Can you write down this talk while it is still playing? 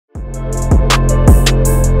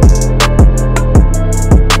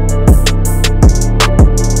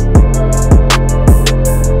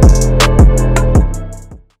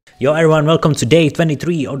Yo everyone, welcome to day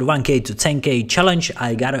 23 of the 1k to 10k challenge.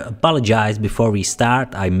 I gotta apologize before we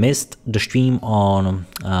start. I missed the stream on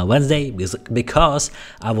Wednesday because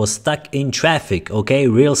I was stuck in traffic. Okay,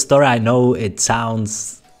 real story. I know it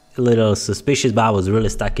sounds a little suspicious, but I was really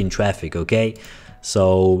stuck in traffic. Okay,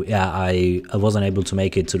 so yeah, I wasn't able to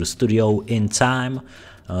make it to the studio in time.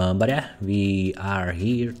 But yeah, we are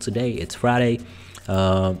here today. It's Friday.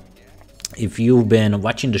 If you've been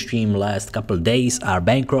watching the stream last couple of days, our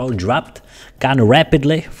bankroll dropped kind of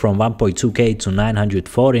rapidly from 1.2k to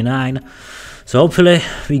 949. So hopefully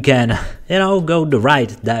we can, go the right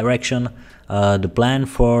direction. The plan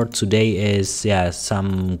for today is,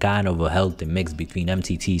 some kind of a healthy mix between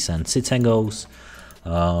MTTs and sits and goes.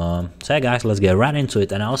 So yeah, guys, let's get right into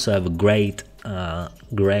it. And I also have a great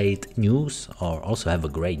news, or also have a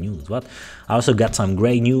great news. What? I also got some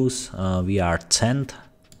great news. We are 7th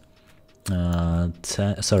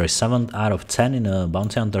out of 10 in a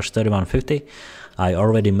bounty hunters 3150. I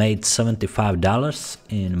already made $75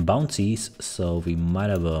 in bounties, so we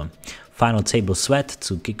might have a final table sweat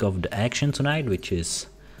to kick off the action tonight, which is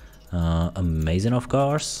amazing, of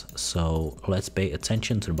course. So let's pay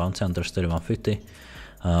attention to the bounty hunters 3150.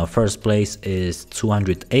 First place is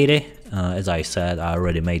 280. As I said, I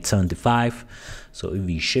already made 75. So if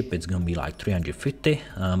we ship, it's gonna be like 350.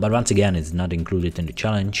 But once again, it's not included in the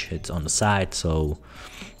challenge. It's on the side. So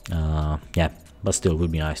yeah, but still, it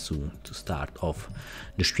would be nice to start off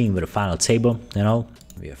the stream with a final table.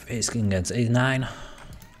 We have ace king against ace 9.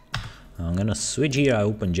 I'm gonna switch here. I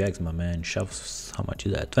open jacks. My man shoves. How much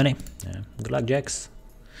is that? 20. Yeah. Good luck, jacks.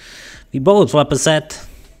 We both flop a set.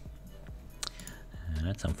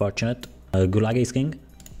 That's unfortunate. Good luck, ace king.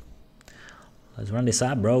 Let's run this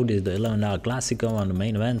up, bro. This is the $11 Classico on the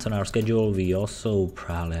main events on our schedule. We also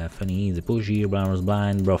probably have an easy push here. Brown was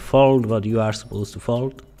blind. Bro, fold what you are supposed to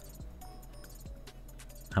fold.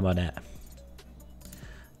 How about that?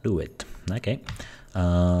 Do it. Okay.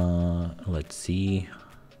 Let's see.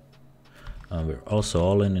 We're also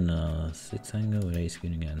all in a 6 angle with ace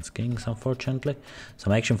queen against kings, unfortunately.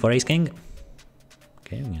 Some action for ace king.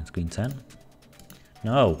 Okay, against queen 10.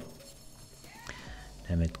 No.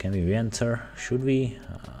 Damn it, can we re-enter? Should we?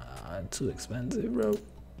 Too expensive, bro.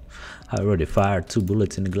 I already fired 2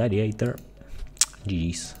 bullets in the gladiator.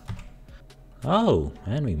 GG's. Oh,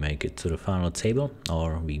 and we make it to the final table.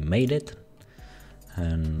 Or we made it.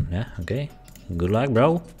 And yeah, okay. Good luck,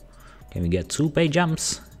 bro. Can we get 2 pay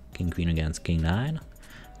jumps? King queen against king 9.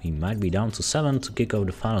 We might be down to 7 to kick off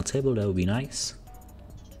the final table. That would be nice.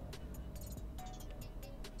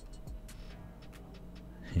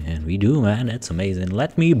 And we do, man. That's amazing.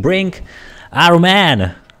 Let me bring our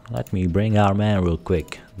man. Let me bring our man real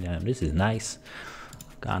quick. Yeah, this is nice.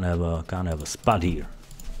 Can't have a spot here,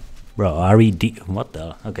 bro. RED. What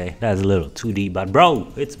the? Okay, that's a little too deep, but bro,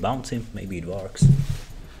 it's bouncing. Maybe it works.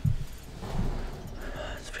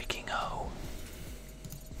 Let's freaking go.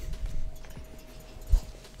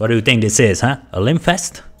 What do you think this is, huh? A limb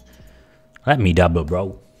fest? Let me double,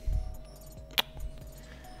 bro.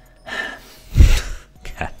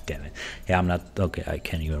 God damn it. Yeah, I'm not. Okay, I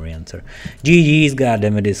can't even re-enter. GG's,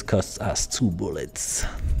 goddamn it, this costs us 2 bullets.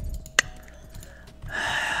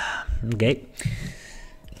 Okay.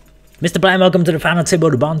 Mr. Blind, welcome to the final table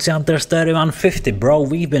of the Bounty Hunters 3150. Bro,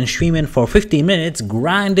 we've been streaming for 15 minutes,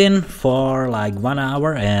 grinding for like 1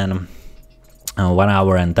 hour and 1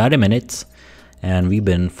 hour and 30 minutes. And we've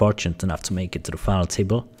been fortunate enough to make it to the final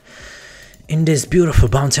table. In this beautiful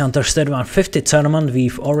Bounty Hunters 3150 tournament,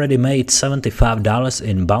 we've already made $75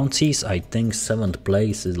 in bounties. I think 7th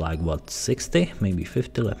place is like, what, 60? Maybe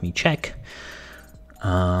 50? Let me check.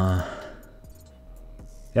 Yo,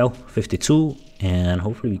 52. And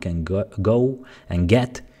hopefully we can go and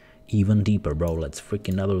get even deeper, bro. Let's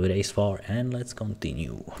freaking double with ace 4 and let's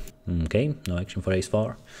continue. Okay, no action for ace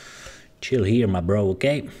 4. Chill here, my bro,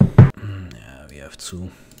 okay? Yeah, we have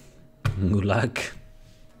 2. Good luck.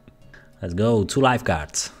 Let's go. 2 life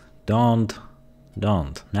cards. Don't.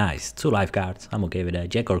 Nice. 2 life cards. I'm okay with that.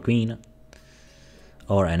 Jack or queen.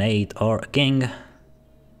 Or an 8 or a king.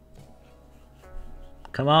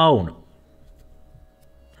 Come on.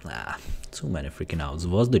 Ah, too many freaking outs.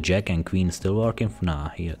 Was the jack and queen still working? Nah,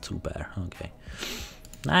 here 2 pair. Okay.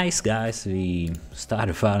 Nice, guys. We start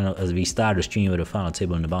the stream with the final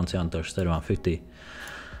table in the Bounty Hunters 3150.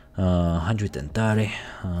 130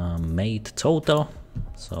 made total.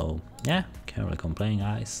 So yeah, can't really complain,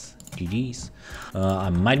 guys. GG's. I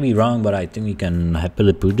might be wrong, but I think we can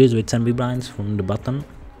happily put this with 10 big blinds from the button.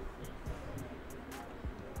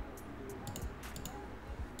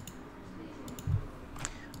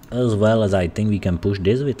 As well as I think we can push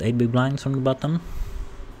this with 8 big blinds from the button.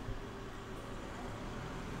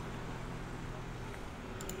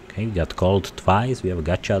 Okay, we got called twice. We have a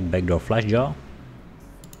gut shot, backdoor flush draw.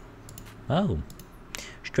 Oh,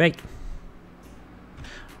 straight.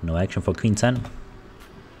 No action for queen 10.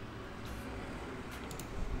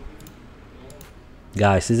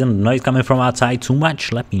 Guys, isn't the noise coming from outside too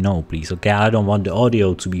much? Let me know, please. Okay, I don't want the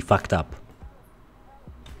audio to be fucked up.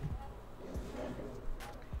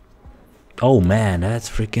 Oh man, that's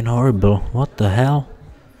freaking horrible. What the hell?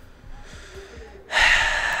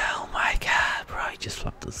 Oh my god, bro, I just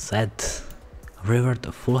flopped the set. River,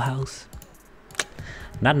 the full house.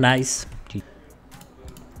 Not nice.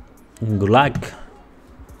 Good luck.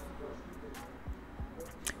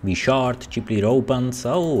 Be short, chip lead opens.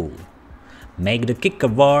 Oh, make the kicker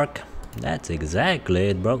work. That's exactly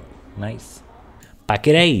it, bro. Nice.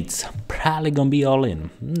 Pocket eights, probably gonna be all in.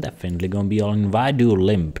 Definitely gonna be all in. Why do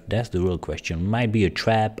limp? That's the real question. Might be a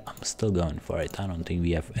trap. I'm still going for it. I don't think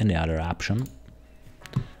we have any other option.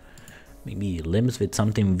 Maybe limps with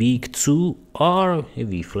something weak too, or if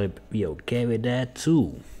we flip, we okay with that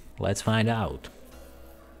too. Let's find out.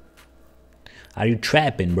 Are you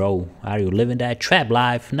trapping, bro? Are you living that trap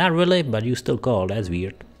life? Not really, but you still call. That's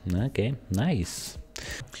weird. Okay, nice.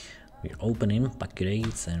 We're opening pocket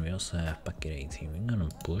eights, and we also have pocket eights here. We're gonna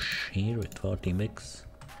push here with 40 bigs,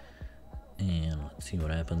 and let's see what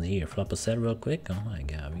happens here. Flop a set real quick. Oh my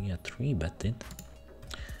god, we got 3-betted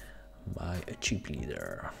by a chip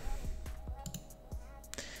leader.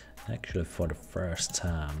 Actually, for the first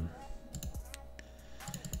time,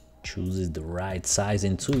 chooses the right size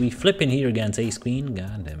in 2. We flipping here against ace queen.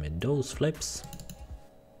 God damn it, those flips.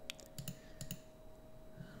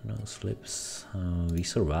 Those flips. We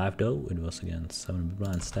survived though. It was against 7 big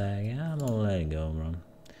blind stack. Yeah, I'm gonna let it go, bro.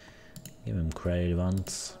 Give him credit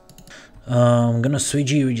once. I'm gonna switch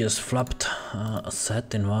here. We just flopped a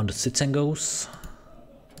set in one of the sits and goes.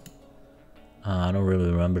 I don't really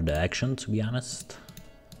remember the action, to be honest.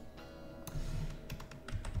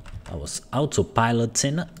 I was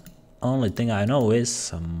autopiloting. Only thing I know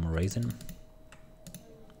is I'm raising.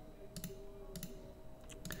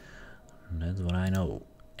 That's what I know.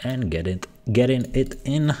 And getting it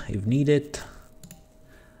in if needed.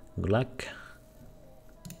 Good luck.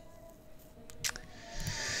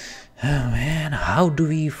 Oh man, how do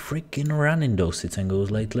we freaking run in those sits and goes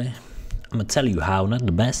lately? I'm gonna tell you how, not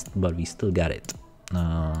the best, but we still got it.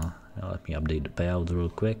 Let me update the payout real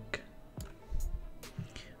quick.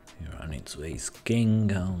 We run into ace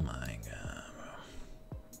king. Oh my god.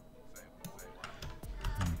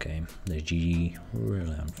 Okay, the GG,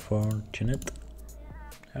 really unfortunate.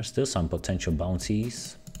 There's still some potential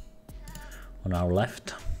bouncies on our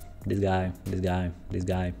left. This guy, this guy, this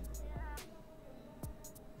guy.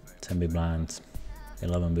 10 big blinds,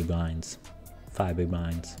 11 big blinds, 5 big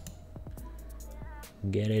blinds.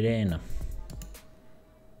 Get it in.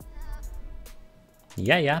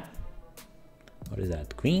 Yeah. What is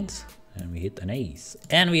that? Queens? And we hit an ace.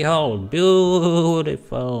 And we hold.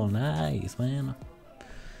 Beautiful. Nice, man.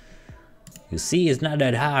 You see, it's not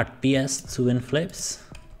that hard, PS, to win flips.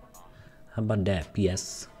 How about that,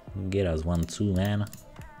 PS? Get us 1-2, man.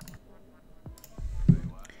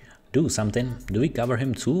 Do something. Do we cover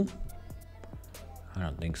him too? I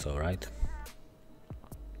don't think so, right?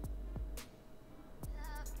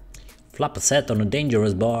 Flop a set on a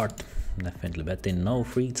dangerous board. Definitely betting no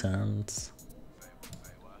free turns.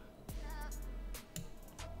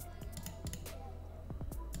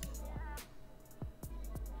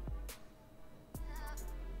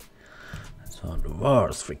 So the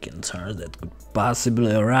worst freaking turn that could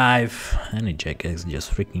possibly arrive. Any jack X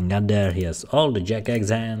just freaking got there. He has all the jack X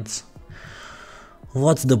hands.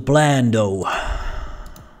 What's the plan though?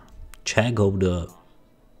 Check out the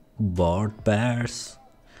board pairs.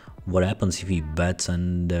 What happens if he bets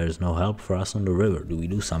and there's no help for us on the river? Do we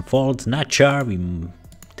do some folds? Not sure.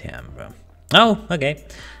 Damn, bro. Oh, okay.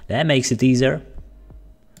 That makes it easier.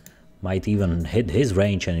 Might even hit his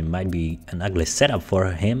range and it might be an ugly setup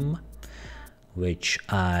for him. Which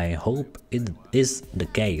I hope it is the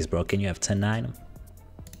case, bro. Can you have 10-9?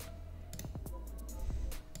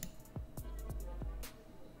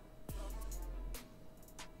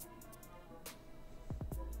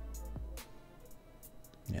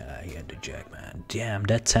 Yeah, he had the jack, man. Damn,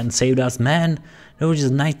 that 10 saved us, man. There were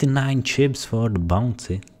just 99 chips for the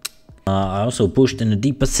bounty. I also pushed in the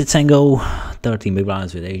deepest sits and go. 13 big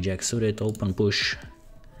blinds with Ajax suited, open push.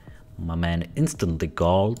 My man instantly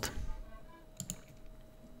called.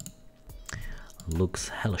 Looks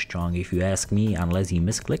hella strong if you ask me, unless he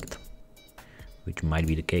misclicked, which might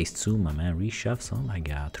be the case too. My man reshoves. Oh my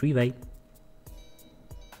god, 3-way.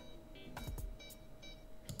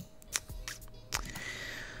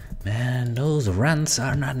 Man, those runs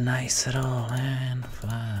are not nice at all, man.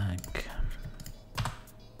 Fuck.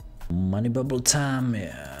 Money bubble time,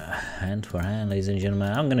 yeah. Hand for hand, ladies and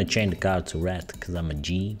gentlemen. I'm gonna change the card to red because I'm a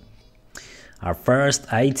G. Our first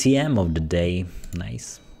ITM of the day.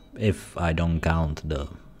 Nice. If I don't count the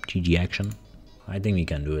GG action. I think we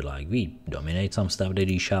can do it like we dominate some stuff that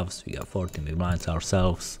he shoves. We got 14 big blinds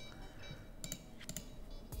ourselves.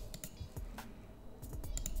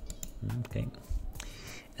 Okay.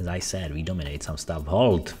 As I said, we dominate some stuff.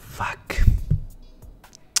 Hold. Fuck.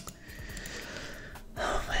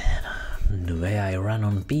 Oh man. The way I run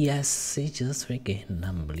on PS is just freaking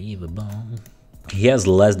unbelievable. He has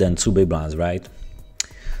less than 2 big blinds, right?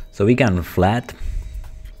 So we can flat.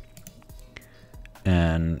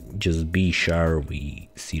 And just be sure we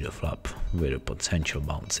see the flop with a potential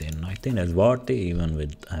bounce in. I think that's worthy, even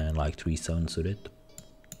with like 3-7 suited.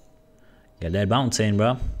 Get that bounce in,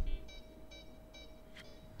 bro.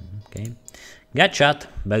 Okay. Get shot.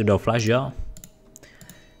 Backdoor flush draw.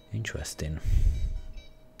 Interesting.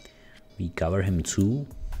 We cover him too.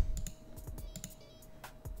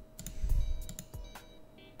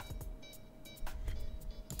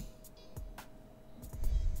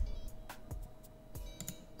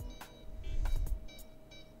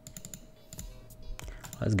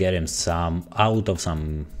 Let's get him some out of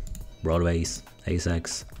some broadways,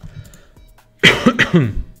 ace-x.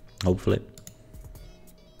 Hopefully.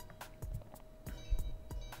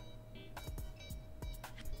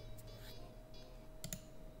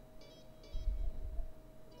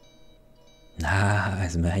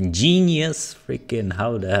 Nice, man. Genius. Freaking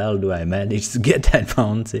how the hell do I manage to get that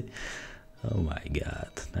bouncy? Oh my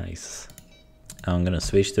god. Nice. I'm gonna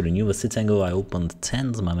switch to the newest sit and go. I opened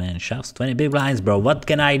 10s, my man shoves 20 big blinds, bro. What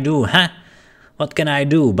can I do, huh? What can I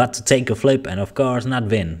do but to take a flip and of course not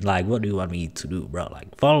win? Like, what do you want me to do, bro?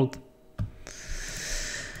 Like, fold?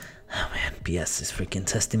 Oh man, PS is freaking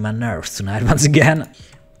testing my nerves tonight once again.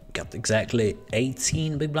 Got exactly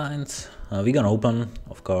 18 big blinds. We're gonna open,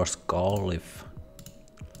 of course, call if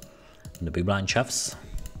the big blind shoves.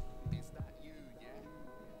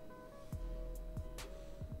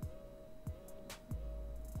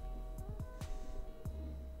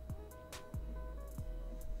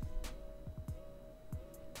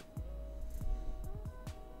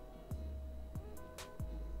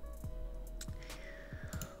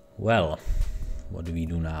 Well, what do we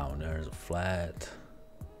do now? There's a flat.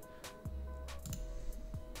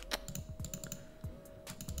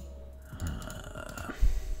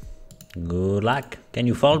 Good luck. Can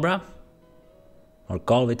you fold, bro? Or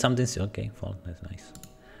call with something? Okay, fold. That's nice.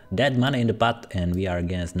 Dead money in the pot, and we are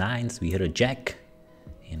against 9s. We hit a jack,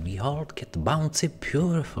 and we hold. Get the bouncy.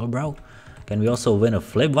 Beautiful, bro. Can we also win a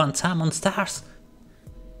flip one time on stars?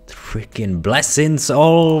 Freaking blessings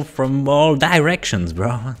all from all directions, bro.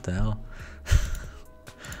 What the hell?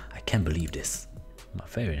 I can't believe this. My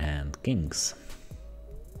favorite hand, kings.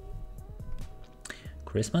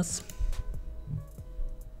 Christmas.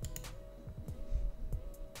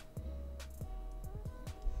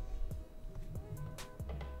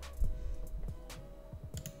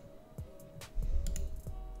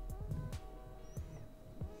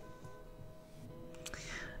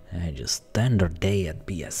 Just standard day at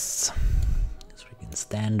PS. It's freaking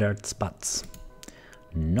standard spots.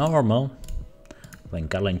 Normal. When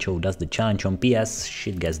Karlencho does the challenge on PS,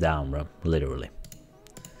 shit gets down, bro. Literally.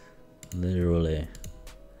 Literally.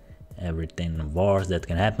 Everything worse that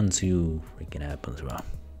can happen to you freaking happens, bro.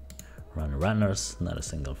 Run runners, not a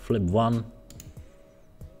single flip one.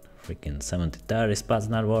 Freaking 70-30 spots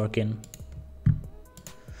not working.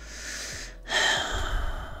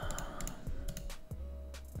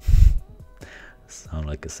 Sound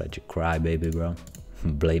like such a crybaby, bro.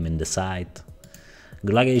 Blaming the side.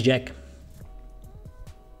 Good luck, ace jack.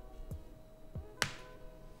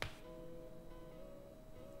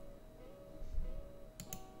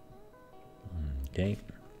 Okay.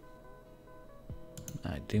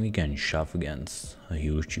 I think we can shove against a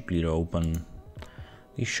huge chip leader open.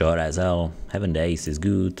 He's short as hell. Having the ace is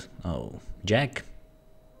good. Oh, jack.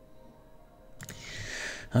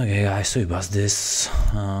 Okay, guys, so we bust this.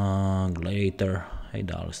 Later.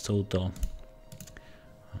 $8 total.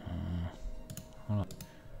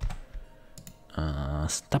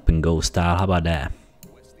 Stop and go style, how about that?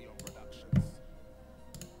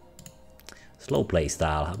 Slow play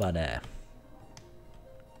style, how about that?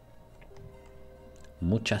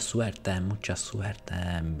 Mucha suerte, mucha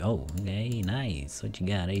suerte. Oh, okay, nice. What you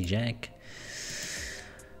got, jack?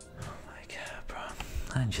 Oh my god, bro.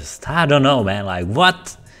 I don't know, man. Like,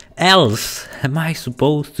 what else am I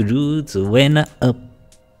supposed to do to win a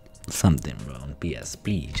something, bro? On PS,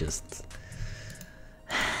 please, just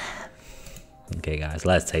Okay guys,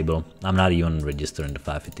 last table. I'm not even registering the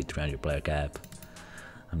 550 300 player cap.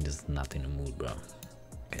 I'm just not in the mood, bro.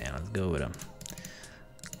 Okay, let's go with a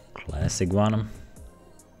classic one.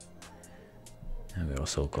 And we're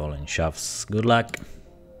also calling shoves. Good luck.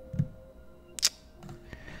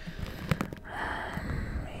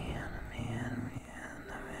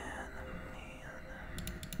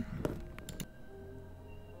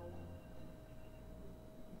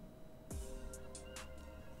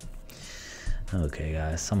 Okay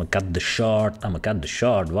guys, I'ma cut the short.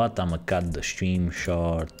 What? I'ma cut the stream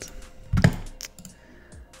short.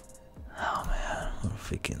 Oh man, what a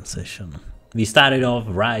freaking session. We started off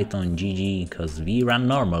right on GG because we ran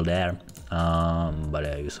normal there. But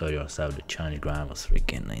yeah, you saw yourself, the Chinese grind was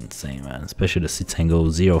freaking insane, man. Especially the sit and go,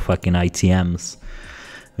 0 fucking ITMs.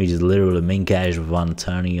 We just literally main cash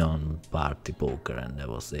 130 on party poker and that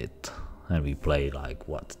was it. And we played like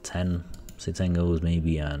what, 10 sit and goes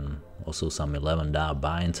maybe, and also some 11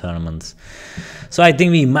 buy-in tournaments. So I think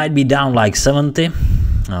we might be down like 70.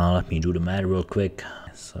 Let me do the math real quick.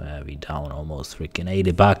 So yeah, we down almost freaking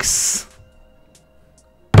 80 bucks.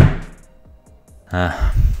 Hey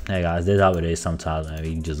guys, that's how it is sometimes.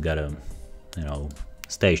 We just gotta, you know,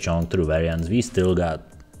 stay strong through variants. We still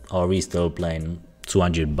playing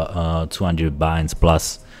 200 buy-ins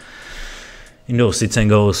plus in those sits and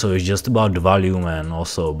goes, so it's just about the volume and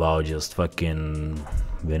also about just fucking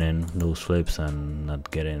winning those flips and not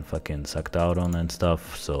getting fucking sucked out on and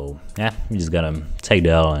stuff. So yeah, we just gotta take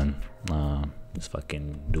the L and just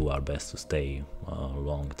fucking do our best to stay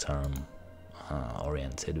long term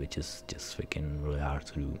oriented, which is just freaking really hard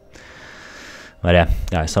to do. But yeah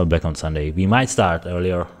guys, I'll be back on Sunday. We might start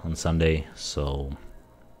earlier on Sunday, so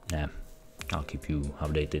yeah, I'll keep you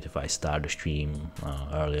updated if I start the stream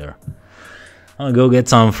earlier. I'll go get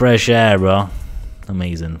some fresh air, bro.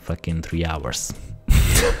 Amazing fucking 3 hours.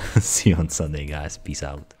 See you on Sunday guys, peace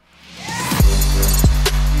out.